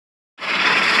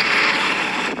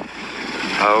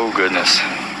Oh goodness,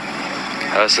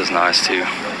 this is nice too.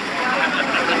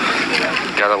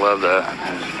 Gotta love that.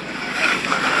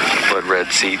 Blood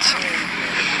red seats.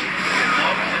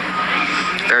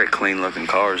 Very clean looking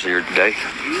cars here today.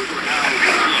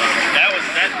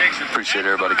 Appreciate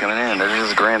everybody coming in.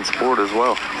 There's Grand Sport as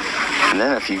well. And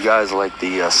then if you guys like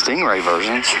the Stingray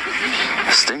versions,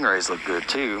 the Stingrays look good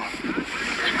too.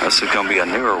 This is going to be a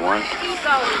newer one.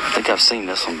 I think I've seen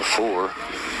this one before.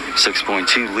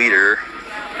 6.2 liter.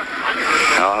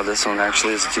 This one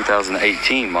actually is a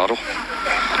 2018 model.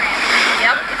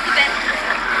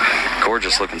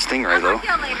 Gorgeous looking Stingray though.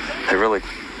 They really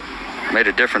made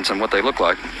a difference in what they look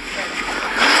like.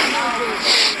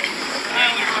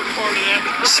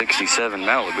 67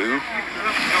 Malibu.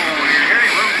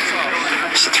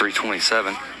 It's a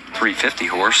 327, 350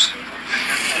 horse.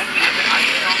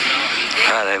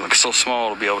 God, they look so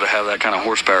small to be able to have that kind of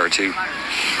horsepower too.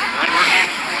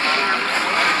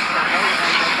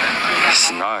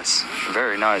 It's nice,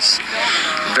 very nice,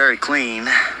 very clean.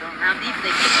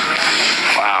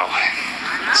 Wow,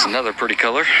 it's another pretty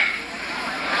color.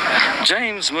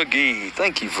 James McGee,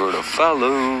 thank you for the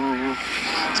follow.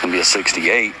 It's gonna be a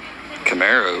 68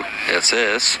 Camaro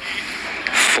SS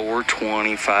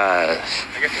 425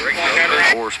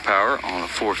 horsepower on a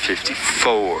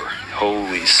 454.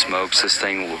 Holy smokes, this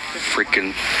thing will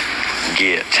freaking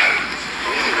get.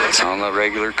 It's on the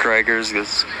regular Kragers.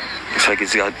 Looks like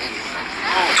it's got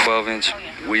 12-inch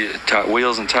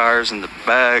wheels and tires in the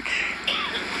back.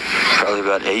 Probably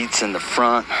about 8s in the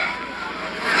front.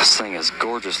 This thing is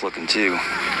gorgeous looking too.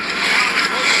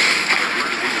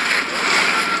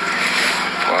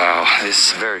 Wow, this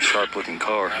is a very sharp looking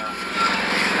car.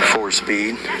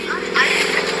 4-speed.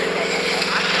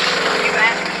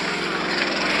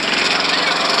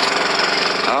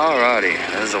 Alrighty,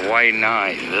 this is a white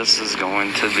knight. This is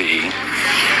going to be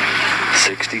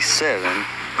 67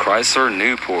 Chrysler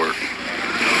Newport.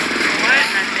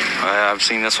 I've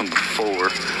seen this one before.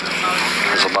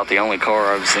 It's about the only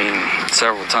car I've seen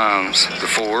several times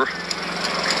before.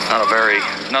 Not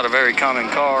a very common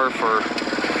car for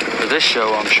this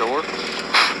show, I'm sure.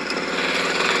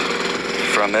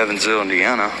 From Evansville,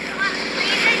 Indiana.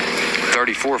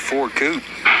 34 Ford Coupe.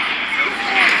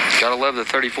 Gotta love the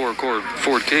 34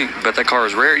 Ford Coupe, but that car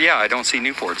is rare. Yeah, I don't see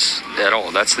Newports at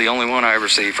all. That's the only one I ever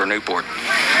see for Newport.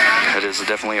 That is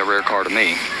definitely a rare car to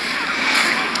me.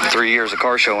 3 years of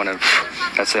car showing, and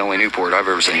that's the only Newport I've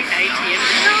ever seen.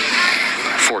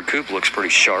 Ford Coupe looks pretty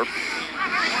sharp.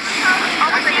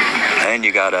 And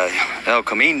you got a El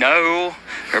Camino.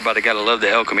 Everybody gotta love the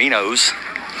El Caminos.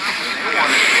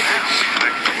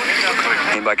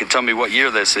 Anybody can tell me what year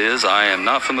this is? I am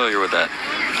not familiar with that.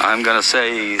 I'm gonna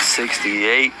say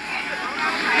 68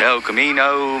 El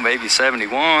Camino, maybe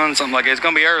 71, something like that. It's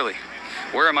gonna be early.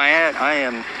 Where am I at? I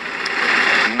am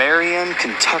Marion,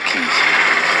 Kentucky.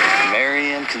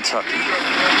 Marion, Kentucky.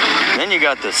 Then you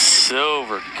got the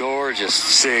silver, gorgeous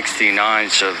 69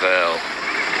 Chevelle.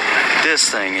 This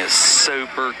thing is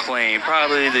super clean.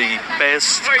 Probably the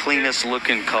best, cleanest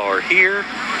looking car here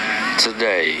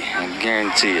today. I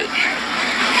guarantee it.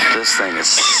 This thing is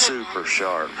super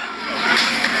sharp.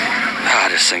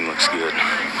 This thing looks good.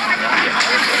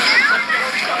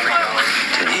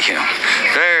 Damn.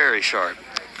 Very sharp.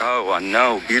 Oh, I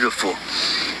know. Beautiful.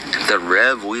 The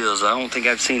Rev wheels. I don't think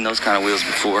I've seen those kind of wheels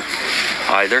before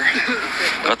either.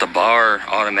 Got the bar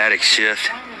automatic shift.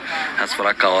 That's what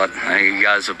I call it. You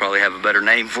guys will probably have a better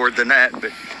name for it than that,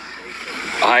 but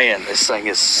this thing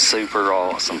is super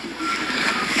awesome.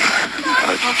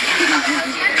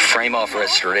 Frame off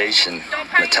restoration,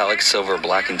 metallic silver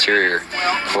black interior,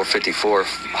 454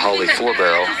 Holley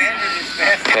 4-barrel,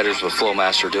 headers with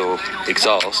Flowmaster dual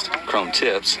exhaust, chrome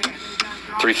tips,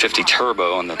 350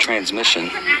 turbo on the transmission,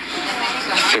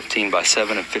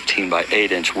 15x7 and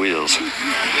 15x8 inch wheels.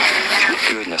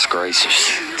 Goodness gracious,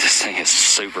 this thing is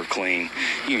super clean.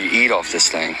 You can eat off this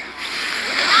thing.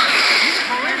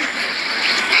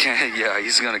 Yeah,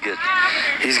 he's gonna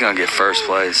get first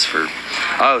place for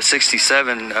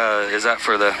 67. Is that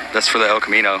for that's for the El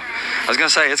Camino? I was gonna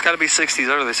say it's got to be 60s,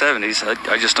 early 70s.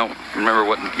 I just don't remember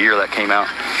what year that came out.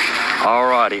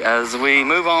 Alrighty, as we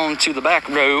move on to the back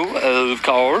row of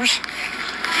cars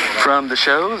from the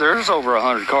show, there's over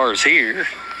 100 cars here.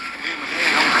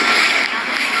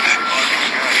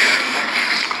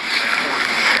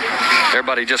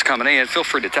 Everybody just coming in, feel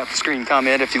free to tap the screen,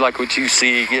 comment if you like what you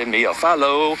see, give me a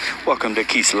follow. Welcome to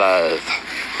Keith's Live.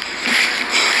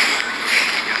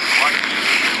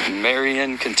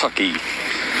 Marion, Kentucky.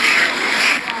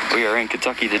 We are in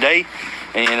Kentucky today,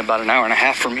 and about an hour and a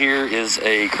half from here is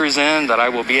a cruise-in that I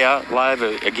will be out live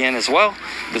again as well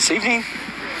this evening.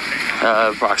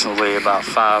 approximately about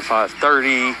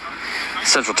 5:30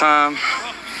 Central Time.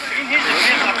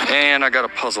 And I got a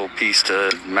puzzle piece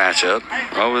to match up.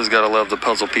 Always gotta love the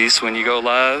puzzle piece when you go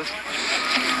live.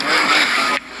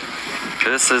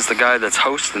 This is the guy that's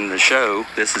hosting the show.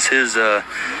 This is his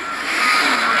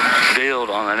build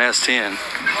on an S10.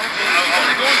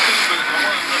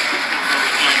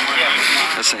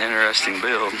 That's an interesting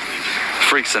build.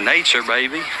 Freaks of nature,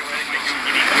 baby.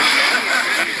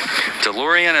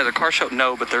 DeLorean at a car show?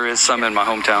 No, but there is some in my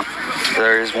hometown.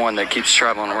 There is one that keeps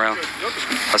traveling around.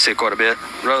 I see it quite a bit.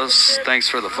 Rose, thanks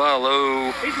for the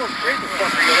follow.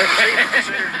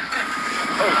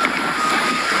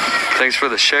 Thanks for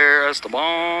the share,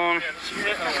 Esteban.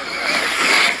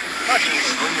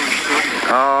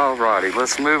 Alrighty,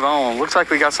 let's move on. Looks like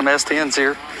we got some S10s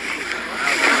here.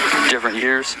 Different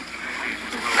years.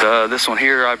 This one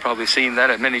here, I've probably seen that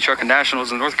at Mini Trucking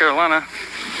Nationals in North Carolina.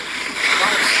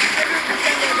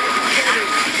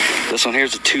 This one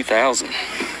here's a 2000.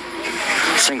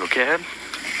 Single cab.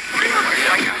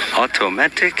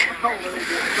 Automatic.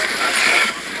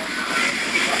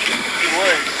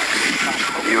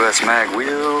 US mag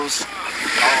wheels.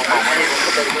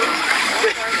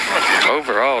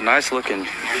 Overall, nice looking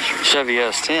Chevy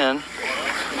S10.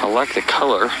 I like the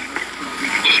color.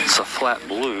 It's a flat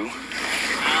blue.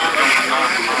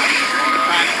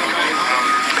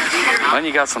 And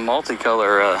you got some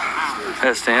multicolor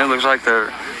S10. Looks like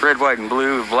the red, white, and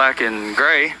blue, black, and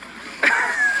gray.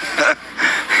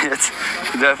 It's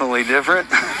definitely different.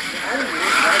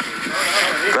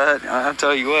 But I'll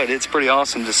tell you what, it's pretty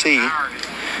awesome to see.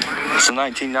 It's a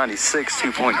 1996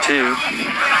 2.2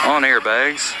 on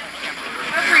airbags.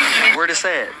 Where is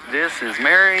at? This is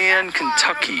Marion,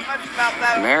 Kentucky.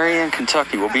 Marion,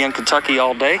 Kentucky. We'll be in Kentucky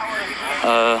all day.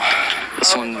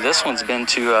 This one's been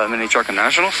to Mini Trucking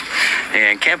Nationals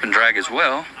and Camp and Drag as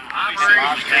well.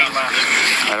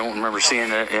 I don't remember seeing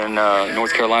it in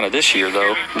North Carolina this year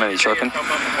though, Mini Trucking.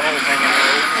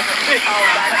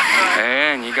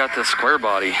 And you got the square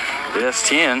body, the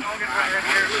S10.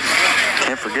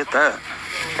 Can't forget that.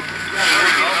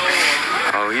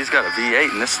 Oh, he's got a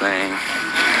V8 in this thing.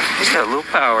 He's got a little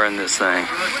power in this thing.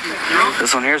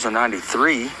 This one here's a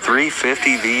 93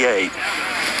 350 V8.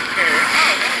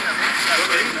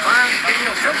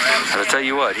 I'll tell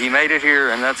you what, he made it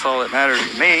here, and that's all that matters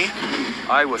to me.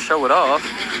 I will show it off.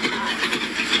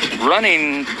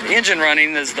 Engine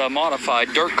running is the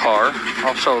modified dirt car.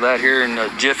 I'll show that here in a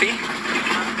jiffy.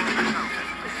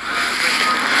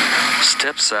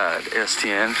 Step side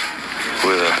S10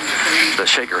 with the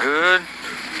shaker hood.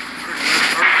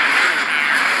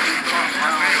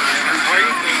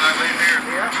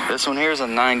 This one here is a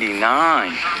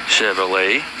 99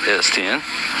 Chevrolet S10.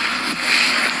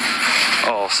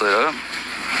 All set up.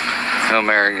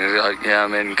 Yeah,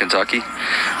 I'm in Kentucky.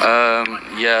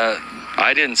 Yeah,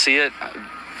 I didn't see it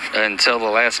until the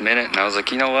last minute, and I was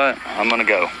like, you know what? I'm gonna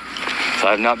go. So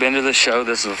I've not been to this show.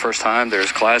 This is the first time.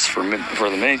 There's class for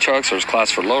the mini trucks. There's class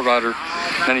for lowrider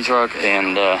mini truck,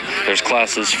 and there's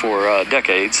classes for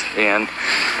decades. And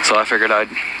so I figured I'd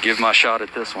give my shot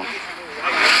at this one,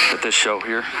 at this show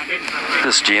here.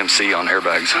 This GMC on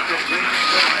airbags.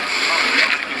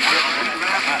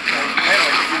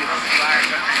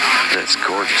 That's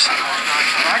gorgeous.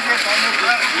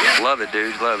 Love it,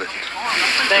 dude. Love it.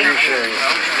 Thank you.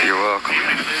 You're welcome.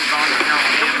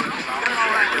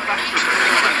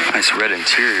 Nice red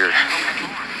interior.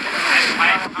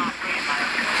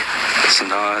 It's a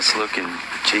nice looking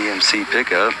GMC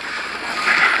pickup.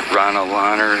 Rhino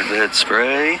liner bed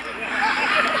spray.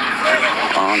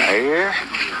 On air.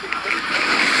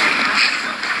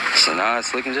 It's a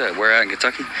nice looking jet. Where at in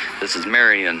Kentucky? This is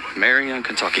Marion,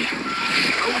 Kentucky.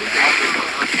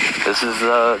 This is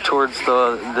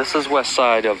this is west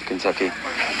side of Kentucky.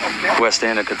 West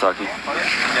end of Kentucky.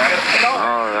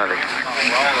 Alrighty.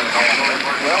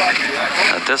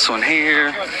 Got this one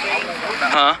here.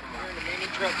 Huh?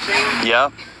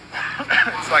 Yep.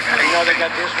 It's like, you know, they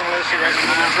got this one listed as a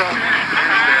mini truck.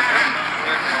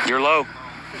 You're low.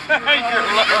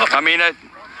 I mean,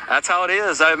 that's how it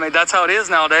is. I mean, that's how it is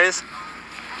nowadays.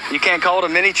 You can't call it a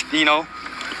mini, you know.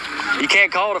 You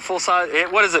can't call it a full size.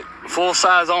 What is it? Full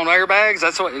size on airbags?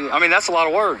 That's what. I mean, that's a lot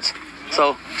of words.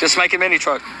 So just make a mini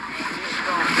truck.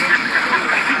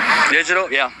 Digital,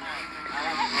 yeah.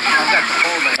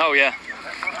 Oh yeah.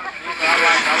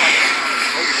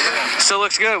 Still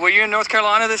looks good. Were you in North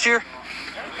Carolina this year?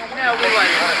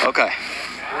 Okay.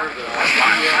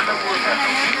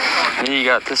 And you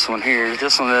got this one here.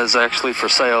 This one is actually for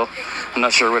sale. I'm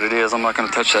not sure what it is. I'm not going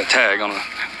to touch that tag on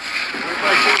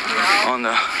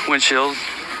the windshield.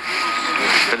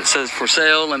 But it says for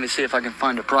sale. Let me see if I can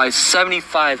find a price.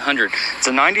 $7,500. It's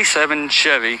a 97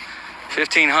 Chevy,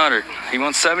 $1,500. He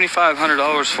wants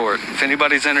 $7,500 for it. If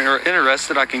anybody's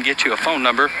interested, I can get you a phone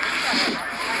number.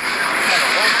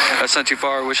 That's not too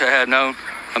far. I wish I had known.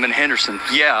 I'm in Henderson.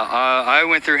 Yeah, I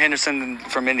went through Henderson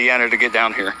from Indiana to get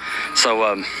down here.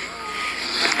 So,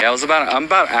 yeah, I'm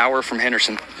about an hour from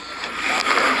Henderson.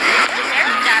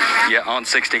 Yeah, on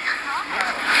 60.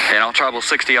 And I'll travel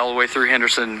 60 all the way through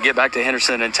Henderson, get back to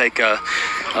Henderson, and take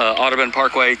Audubon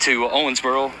Parkway to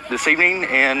Owensboro this evening,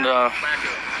 and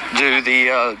do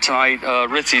the tonight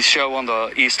Ritzy's show on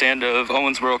the east end of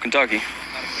Owensboro, Kentucky.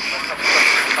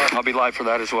 I'll be live for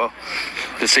that as well.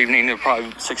 This evening, there are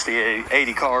probably 60,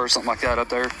 80 cars, something like that up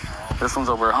there. This one's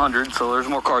over 100, so there's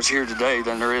more cars here today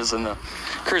than there is in the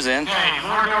Cruise In. Okay,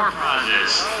 more door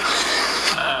prizes.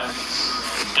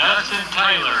 Dustin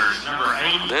Taylor, number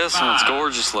 85. This one's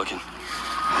gorgeous looking.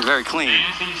 Very clean.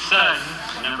 Nancy Sutton,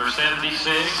 number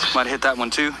 76. Might hit that one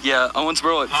too. Yeah,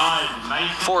 Owensboro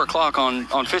at 4 o'clock on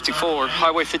 54,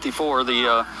 Highway 54,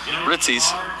 the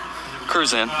Ritzy's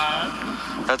Cruise In.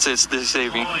 That's it this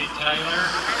evening.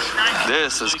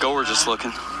 This is gorgeous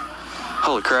looking.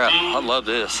 Holy crap, I love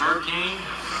this. Number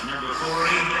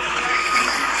 40.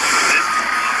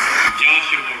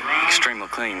 Joshua Extremely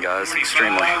clean, guys,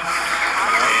 extremely.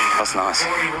 That's nice.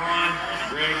 41.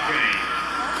 Greg Green.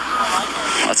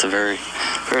 That's a very,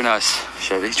 very nice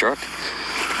Chevy truck.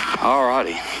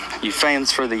 Alrighty, you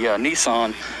fans for the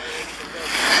Nissan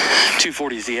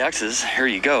 240ZXs, here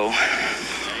you go.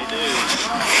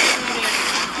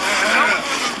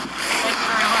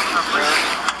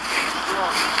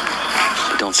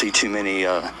 Don't see too many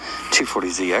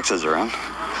 240ZXs around.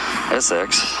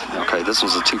 SX, okay, this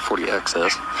one's a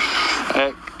 240XS.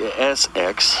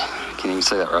 SX, can you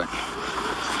say that right?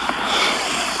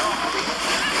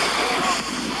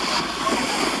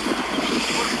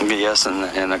 Yes,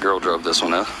 and a girl drove this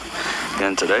one up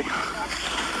in today.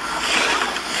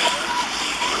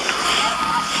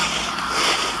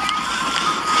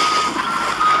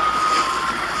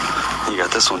 You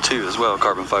got this one too as well,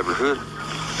 carbon fiber hood.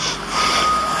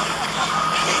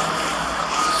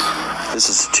 This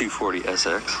is a 240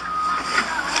 SX.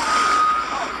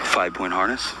 5-point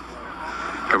harness.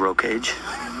 A roll cage.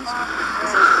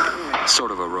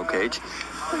 Sort of a roll cage.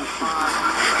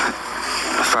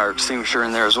 A fire extinguisher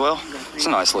in there as well. It's a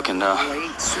nice looking Super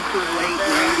late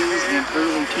 90s and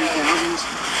early 2000s.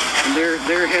 And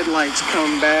their headlights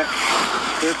come back.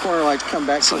 Their corner lights come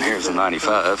back. So here's a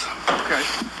 95. Okay.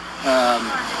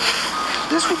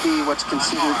 This would be what's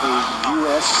considered a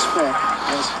US spec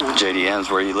S40. JDM's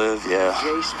where you live, yeah.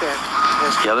 J spec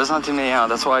S40. Yeah, there's not too many out.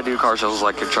 That's why I do car shows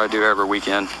like I try to do every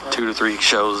weekend. 2 to 3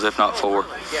 shows, if not 4. 4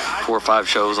 or 5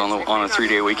 shows on a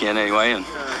 3-day weekend anyway. And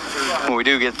when we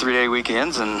do get 3-day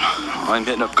weekends, and I'm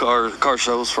hitting up car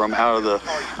shows from out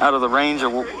of the range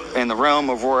of, in the realm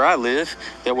of where I live.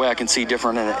 That way I can see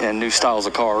different and new styles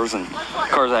of cars and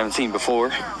cars I haven't seen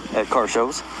before at car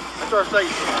shows.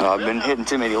 I've been hitting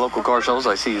too many local car shows.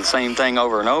 I see the same thing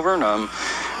over and over, and I'm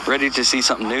ready to see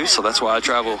something new. So that's why I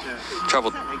travel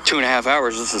 2.5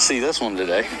 hours just to see this one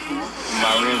today.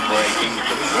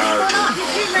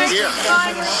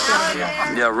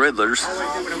 Yeah, Riddlers.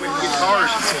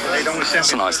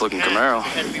 It's a nice looking Camaro.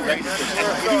 It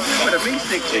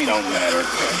don't matter.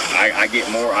 I get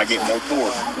more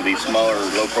torque with these smaller,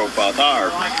 low-profile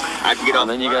tires. I can get on. And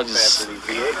then you got this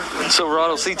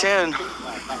Silverado C10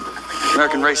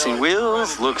 American Racing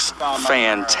wheels. Looks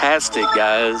fantastic,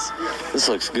 guys. This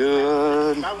looks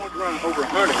good.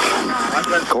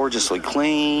 Gorgeously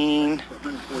clean.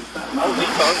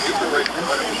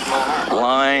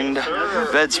 Blind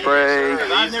bed spray.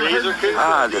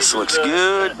 Ah, this looks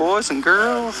good, boys and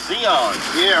girls.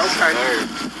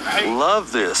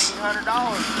 Love this.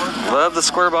 Love the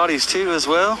square bodies too as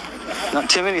well. Not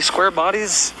too many square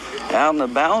bodies out and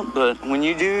about, but when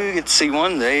you do get to see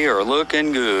one, they are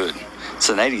looking good. It's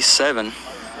an 87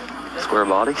 square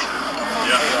body.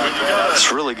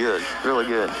 It's really good, really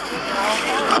good.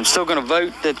 I'm still going to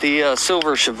vote that the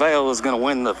Silver Chevelle is going to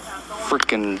win the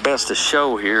freaking best of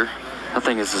show here. I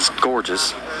think this is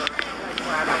gorgeous.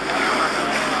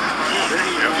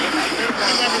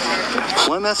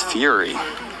 Plymouth Fury.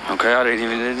 Okay, it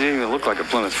didn't even look like a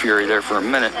Plymouth Fury there for a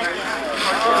minute.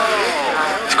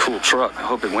 It's a cool truck. I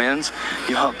hope it wins.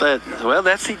 You hope that, well,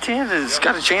 that C10 has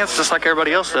got a chance just like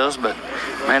everybody else does, but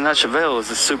man, that Chevelle is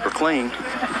just super clean.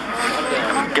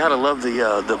 Gotta love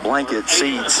the blanket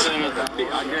seats.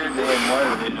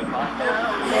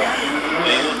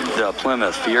 The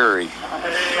Plymouth Fury.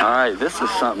 All right, this is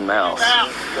something else.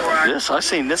 I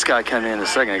seen this guy come in a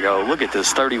second ago. Look at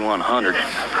this 3100.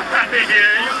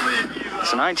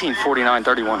 It's a 1949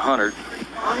 3100.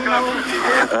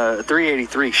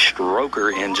 383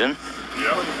 stroker engine.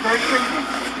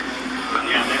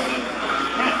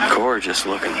 Gorgeous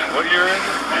looking.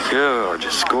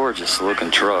 Gorgeous looking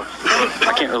truck.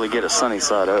 I can't really get a sunny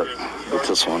side up with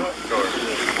this one.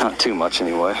 Not too much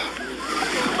anyway.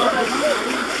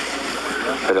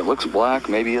 But it looks black.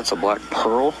 Maybe it's a black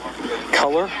pearl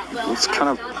color. Looks kind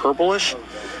of purplish.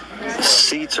 The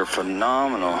seats are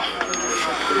phenomenal.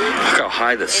 Look how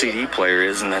high the CD player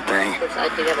is in that thing.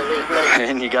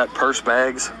 And you got purse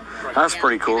bags. That's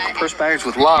pretty cool. Purse bags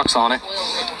with locks on it.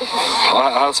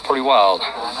 That's pretty wild.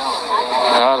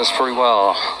 That is pretty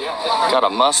wild. Got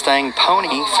a Mustang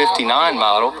Pony 59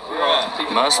 model.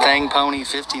 Mustang Pony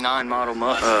 59 model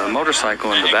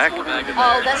motorcycle in the back. Oh,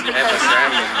 that's because.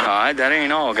 Alright, that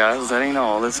ain't all, guys. That ain't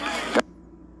all.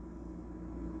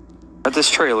 Got this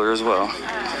trailer as well.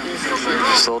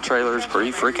 This little trailer is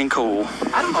pretty freaking cool.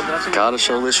 Gotta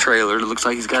show this trailer. It looks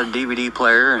like he's got a DVD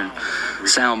player and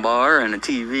sound bar and a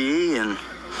TV and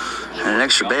an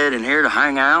extra bed in here to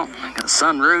hang out. Got a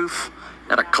sunroof.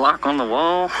 Got a clock on the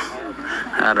wall.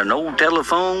 Got an old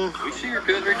telephone.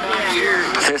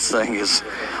 This thing is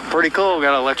pretty cool.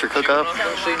 Got an electric hookup.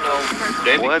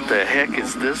 What the heck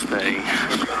is this thing?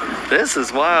 This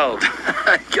is wild.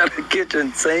 Got a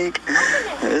kitchen sink.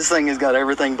 This thing has got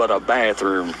everything but a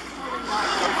bathroom.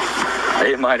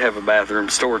 It might have a bathroom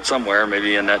stored somewhere,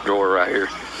 maybe in that drawer right here.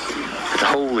 But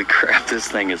holy crap, this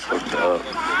thing is hooked up.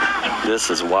 This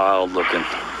is wild looking.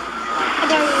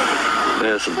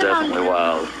 This is definitely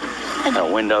wild.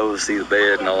 Got windows, see the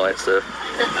bed and all that stuff.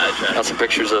 Got some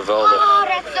pictures of all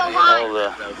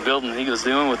the building he was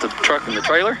doing with the truck and the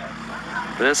trailer.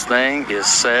 This thing is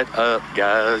set up,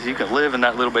 guys. You can live in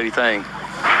that little bitty thing.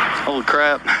 Holy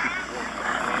crap.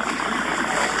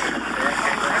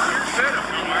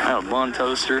 Got a bun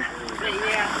toaster.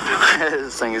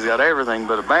 This thing has got everything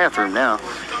but a bathroom now.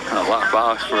 A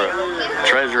lockbox for a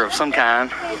treasure of some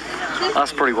kind.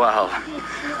 That's pretty wild.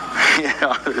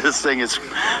 Yeah, this thing is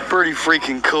pretty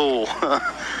freaking cool.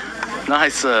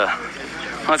 Nice,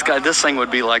 nice guy. This thing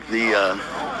would be like the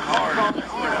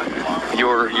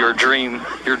your dream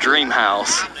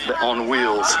house on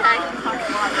wheels.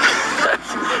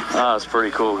 That's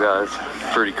pretty cool, guys.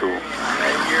 Pretty cool.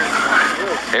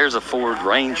 There's a Ford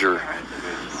Ranger.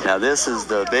 Now this is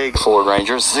the big Ford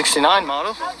Ranger, 69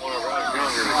 model.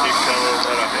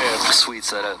 Sweet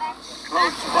setup.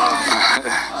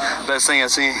 Best thing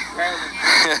I've seen.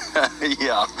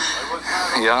 Yeah.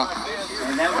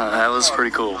 That was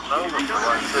pretty cool.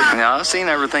 Now I've seen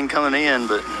everything coming in,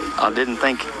 but I didn't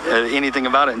think anything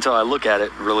about it until I look at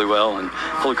it really well. And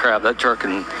holy crap, that truck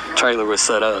and trailer was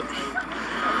set up.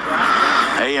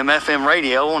 AM/FM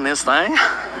radio on this thing.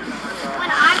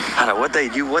 I don't know what they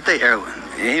do.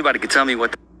 Anybody could tell me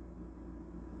what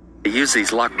they use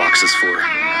these lock boxes for?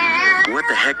 What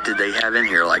the heck did they have in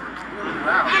here? Like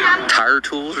tire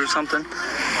tools or something?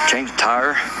 Change the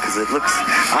tire? Because it looks,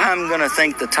 I'm gonna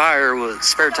think the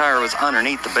spare tire was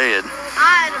underneath the bed.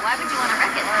 Why would you want to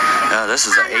wreck it? This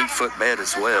is an 8-foot bed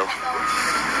as well.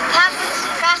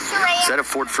 Is that a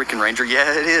Ford freaking Ranger?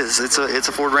 Yeah, it is. It's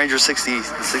a Ford Ranger 60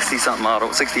 something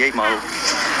model, 68 model.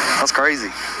 That's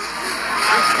crazy.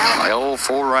 My old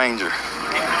Ford Ranger.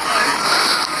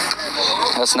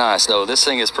 That's nice though. This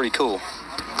thing is pretty cool.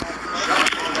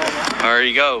 There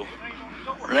you go.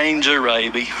 Ranger,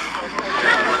 baby.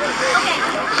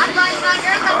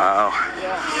 Wow.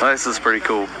 Well, this is pretty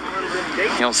cool.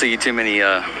 You don't see too many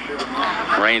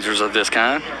Rangers of this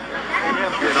kind.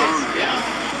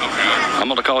 I'm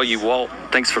going to call you Walt.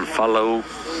 Thanks for the follow.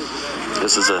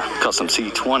 This is a custom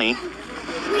C20.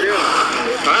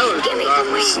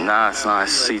 It's a nice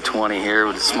C20 here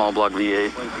with a small block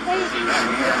V8.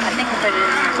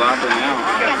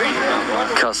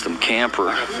 Custom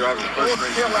camper.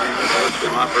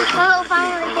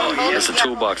 It's a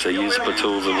toolbox I use to put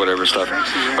tools or whatever stuff.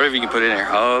 Whatever you can put in there.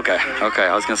 Oh, okay.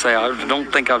 I was going to say, I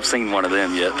don't think I've seen one of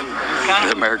them yet.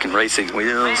 The American Racing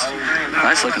wheels.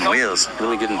 Nice looking wheels.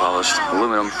 Really good and polished.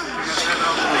 Aluminum.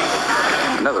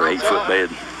 Another 8-foot bed.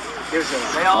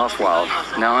 That's wild.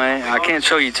 Now I can't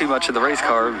show you too much of the race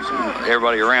car,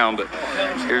 everybody around, but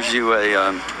here's you a.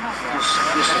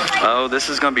 Oh, this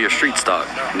is going to be a street stock,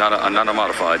 not a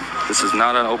modified. This is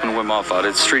not an open wheel modified.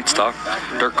 It's street stock,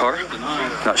 dirt car.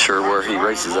 Not sure where he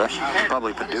races at.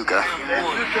 Probably Paducah.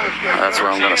 That's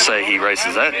where I'm going to say he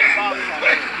races at.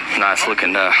 Nice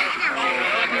looking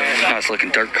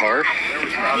dirt car.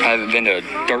 I haven't been to a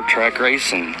dirt track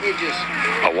race in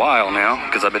a while now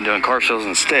because I've been doing car shows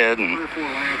instead, and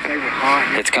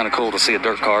it's kind of cool to see a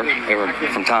dirt car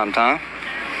from time to time.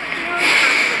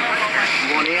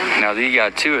 Now you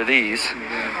got two of these,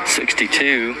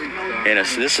 62, and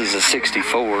this is a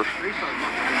 64.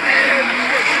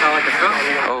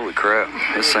 Holy crap,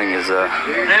 this thing is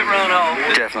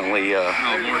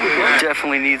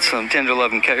definitely needs some tender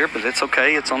love and care, but it's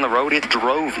okay. It's on the road. It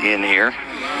drove in here.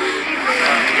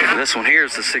 This one here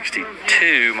is the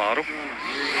 62 model.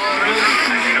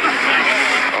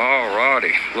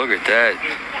 Alrighty, look at that.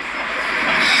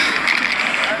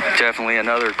 Definitely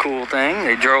another cool thing.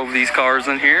 They drove these cars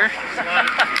in here.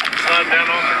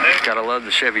 Gotta love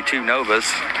the Chevy 2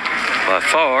 Novas by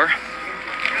far.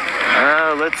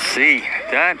 Let's see.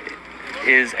 That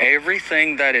is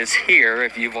everything that is here.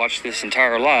 If you've watched this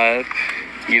entire live,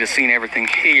 you'd have seen everything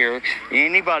here.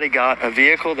 Anybody got a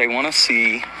vehicle they want to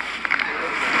see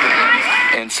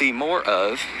and see more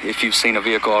of? If you've seen a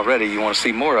vehicle already, you want to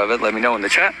see more of it, let me know in the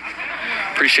chat.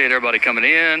 Appreciate everybody coming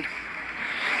in.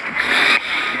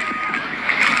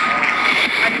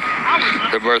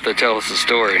 The Bertha, tell us a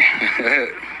story.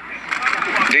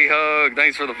 D-Hug,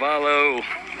 thanks for the follow.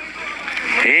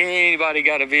 Anybody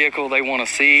got a vehicle they want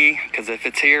to see? Because if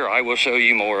it's here, I will show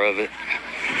you more of it.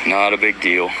 Not a big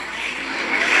deal.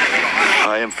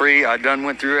 I am free. I done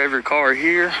went through every car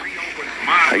here.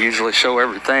 I usually show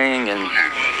everything, and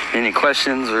any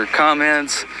questions or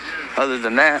comments. Other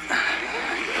than that,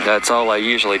 that's all I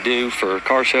usually do for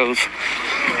car shows.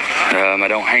 I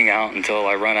don't hang out until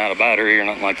I run out of battery or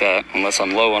nothing like that, unless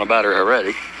I'm low on a battery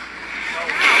already.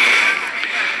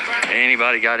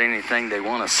 Anybody got anything they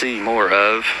want to see more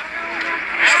of,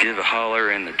 just give a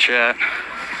holler in the chat.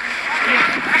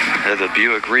 There's a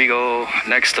Buick Regal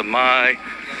next to my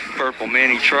purple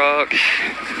mini truck.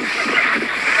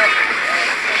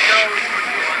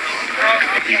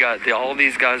 You got all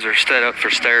these guys are set up for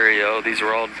stereo. These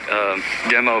are all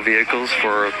demo vehicles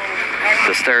for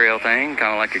the stereo thing,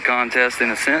 kind of like a contest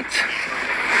in a sense.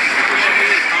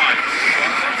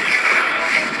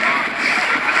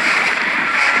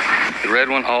 The red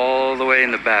one all the way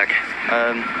in the back.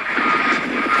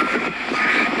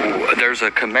 There's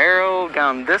a Camaro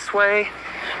down this way,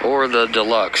 or the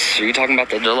Deluxe. Are you talking about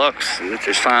the Deluxe? Which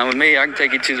is fine with me. I can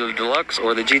take you to the Deluxe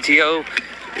or the GTO.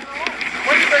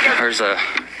 There's a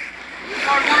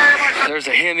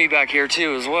Hemi back here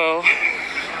too as well.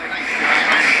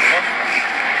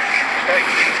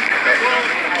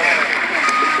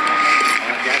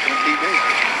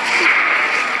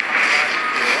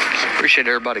 Appreciate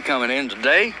everybody coming in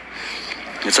today.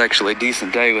 It's actually a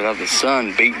decent day without the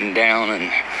sun beating down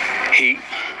and heat.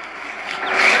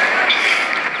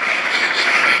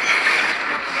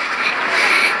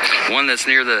 One that's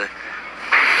near the...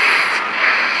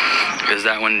 Is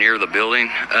that one near the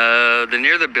building? The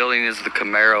near the building is the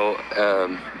Camaro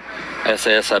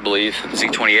SS, I believe,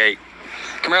 Z28.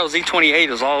 Camaro Z28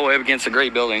 is all the way up against the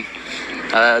great building.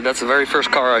 That's the very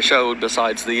first car I showed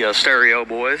besides the Stereo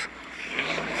Boys.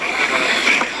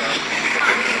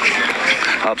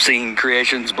 Obscene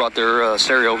Creations brought their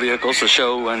stereo vehicles to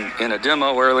show in a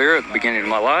demo earlier at the beginning of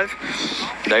my live.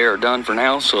 They are done for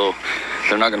now, so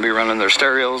they're not going to be running their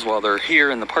stereos while they're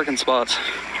here in the parking spots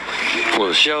for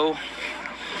the show.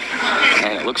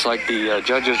 And it looks like the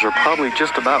judges are probably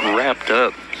just about wrapped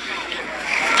up.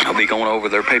 I'll be going over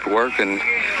their paperwork and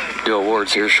do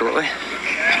awards here shortly.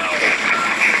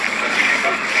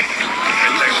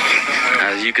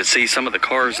 As you can see, some of the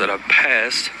cars that I've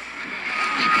passed.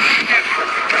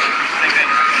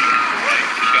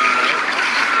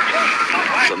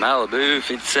 The Malibu,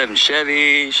 57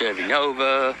 Chevy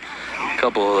Nova, a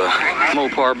couple of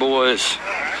Mopar boys.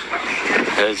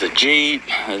 There's a Jeep,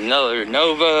 another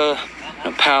Nova,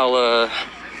 Impala.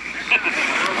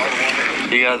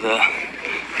 You got the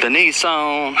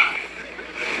Nissan,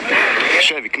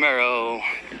 Chevy Camaro,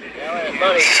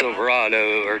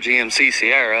 Silverado, or GMC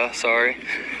Sierra, sorry,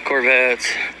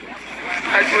 Corvettes.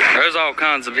 There's all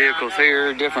kinds of vehicles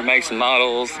here, different makes and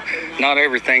models. Not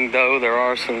everything though, there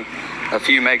are a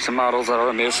few makes and models that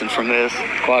are missing from this.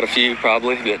 Quite a few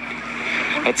probably, but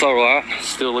that's alright.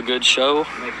 Still a good show.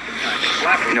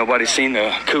 Nobody's seen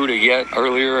the Cuda yet.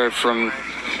 Earlier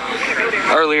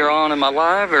on in my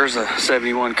live, there's a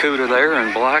 71 Cuda there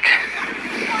in black.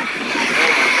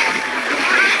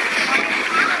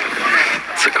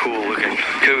 It's a cool looking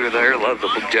Cuda there. Love the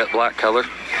jet black color.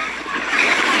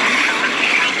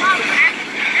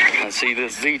 And see,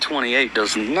 this Z28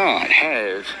 does not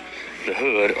have the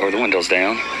hood or the windows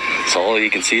down, so all you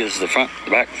can see is the front,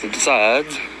 the back, the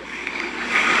sides.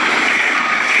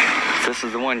 This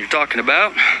is the one you're talking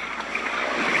about.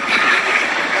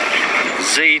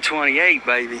 Z28,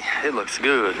 baby. It looks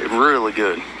good. Really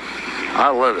good. I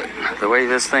love it. The way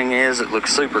this thing is, it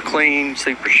looks super clean,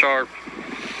 super sharp.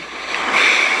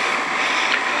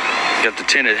 Got the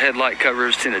tinted headlight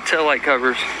covers, tinted tail light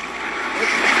covers.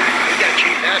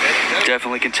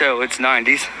 Definitely can tell it's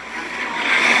 90s.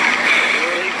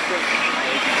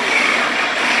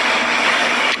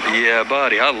 Yeah,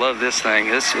 buddy, I love this thing.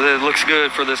 It looks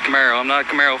good for this Camaro. I'm not a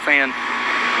Camaro fan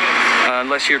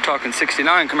unless you're talking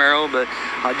 69 Camaro, but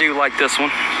I do like this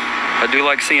one. I do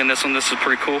like seeing this one. This is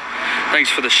pretty cool. Thanks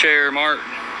for the share, Martin,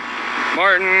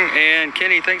 and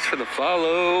Kenny, thanks for the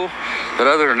follow. But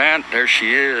other than that, there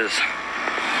she is.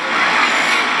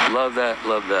 Love that,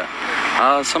 love that.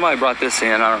 Somebody brought this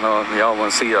in. I don't know if y'all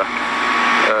want to see a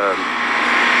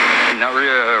not really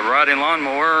a riding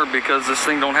lawnmower because this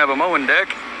thing don't have a mowing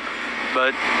deck,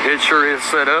 but it sure is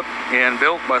set up and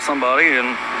built by somebody,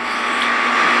 and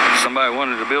somebody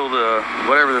wanted to build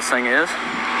whatever this thing is.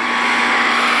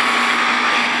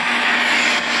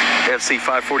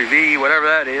 FC540V, whatever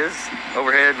that is.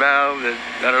 Overhead valve,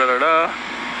 da-da-da-da-da.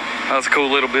 That's a cool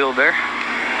little build there.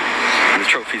 And the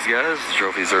trophies, guys. The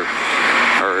trophies are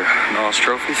NOS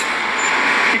trophies.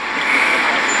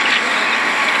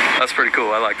 That's pretty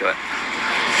cool. I like that.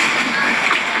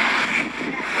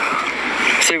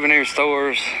 Souvenir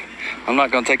stores. I'm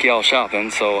not going to take y'all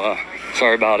shopping, so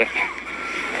sorry about it.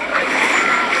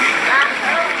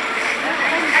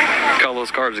 Call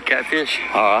those carbs a catfish?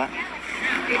 All right.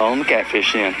 Call them a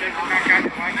catfish in.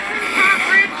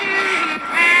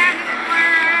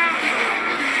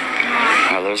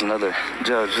 There's another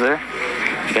Judge there.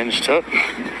 Finished up.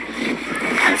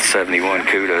 That 71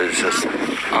 Cuda is just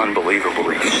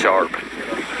unbelievably sharp.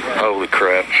 Holy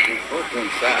crap.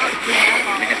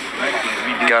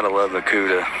 Gotta love the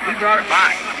Cuda. He brought it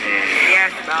by. He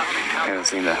asked about it. Haven't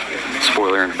seen the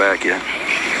spoiler in the back yet.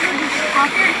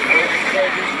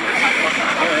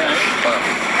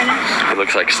 It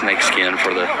looks like snake skin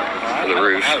for the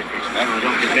roof.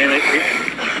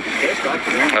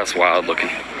 That's wild looking.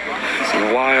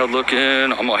 Wild looking.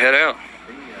 I'm gonna head out.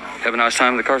 Have a nice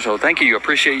time in the car show. Thank you.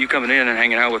 Appreciate you coming in and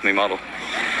hanging out with me, model.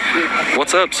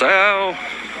 What's up, Sal?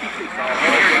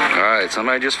 All right,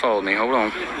 somebody just followed me. Hold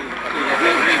on.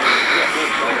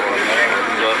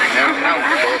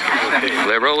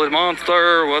 They Rolling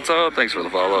Monster. What's up? Thanks for the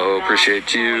follow.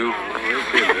 Appreciate you.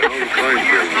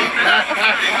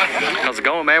 How's it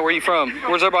going, man? Where you from?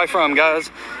 Where's everybody from,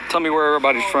 guys? Tell me where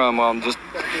everybody's from while I'm just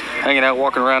hanging out,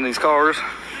 walking around these cars.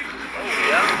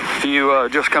 If you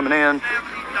just coming in,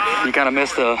 you kind of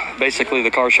missed basically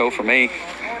the car show for me.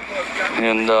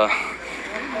 And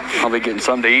I'll be getting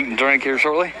something to eat and drink here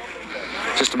shortly.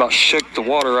 Just about shook the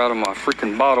water out of my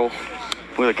freaking bottle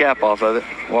with a cap off of it,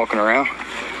 walking around.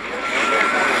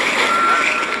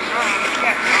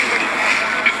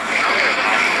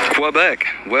 Quebec.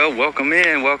 Well, welcome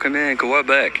in,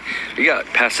 Quebec. You got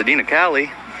Pasadena,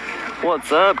 Cali.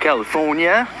 What's up,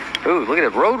 California? Ooh, look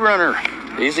at that Roadrunner.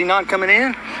 Is he not coming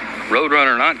in?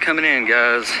 Roadrunner not coming in,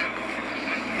 guys.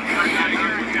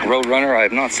 Roadrunner I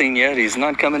have not seen yet. He's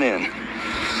not coming in.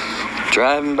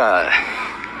 Driving by.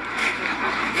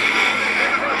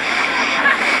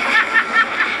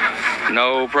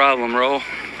 No problem, Roll.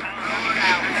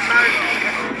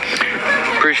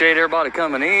 Appreciate everybody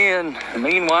coming in.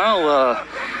 Meanwhile,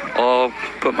 I'll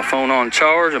put my phone on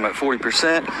charge. I'm at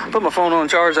 40%. Put my phone on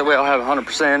charge, that way I'll have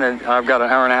 100%, and I've got an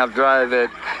hour and a half drive at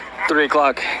 3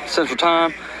 o'clock Central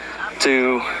Time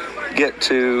to get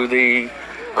to the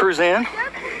Cruise Inn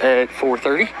at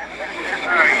 4:30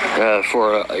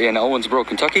 in Owensboro,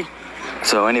 Kentucky.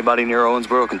 So anybody near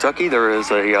Owensboro, Kentucky, there is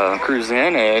a Cruise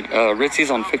Inn at Ritzy's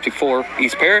on 54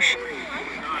 East Parish.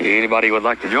 Anybody would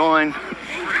like to join,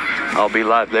 I'll be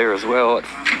live there as well at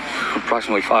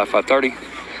approximately 5:30.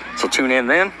 So tune in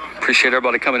then. Appreciate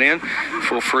everybody coming in.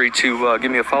 Feel free to give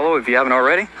me a follow if you haven't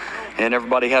already. And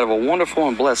everybody have a wonderful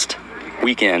and blessed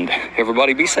weekend.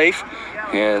 Everybody be safe,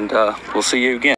 and we'll see you again.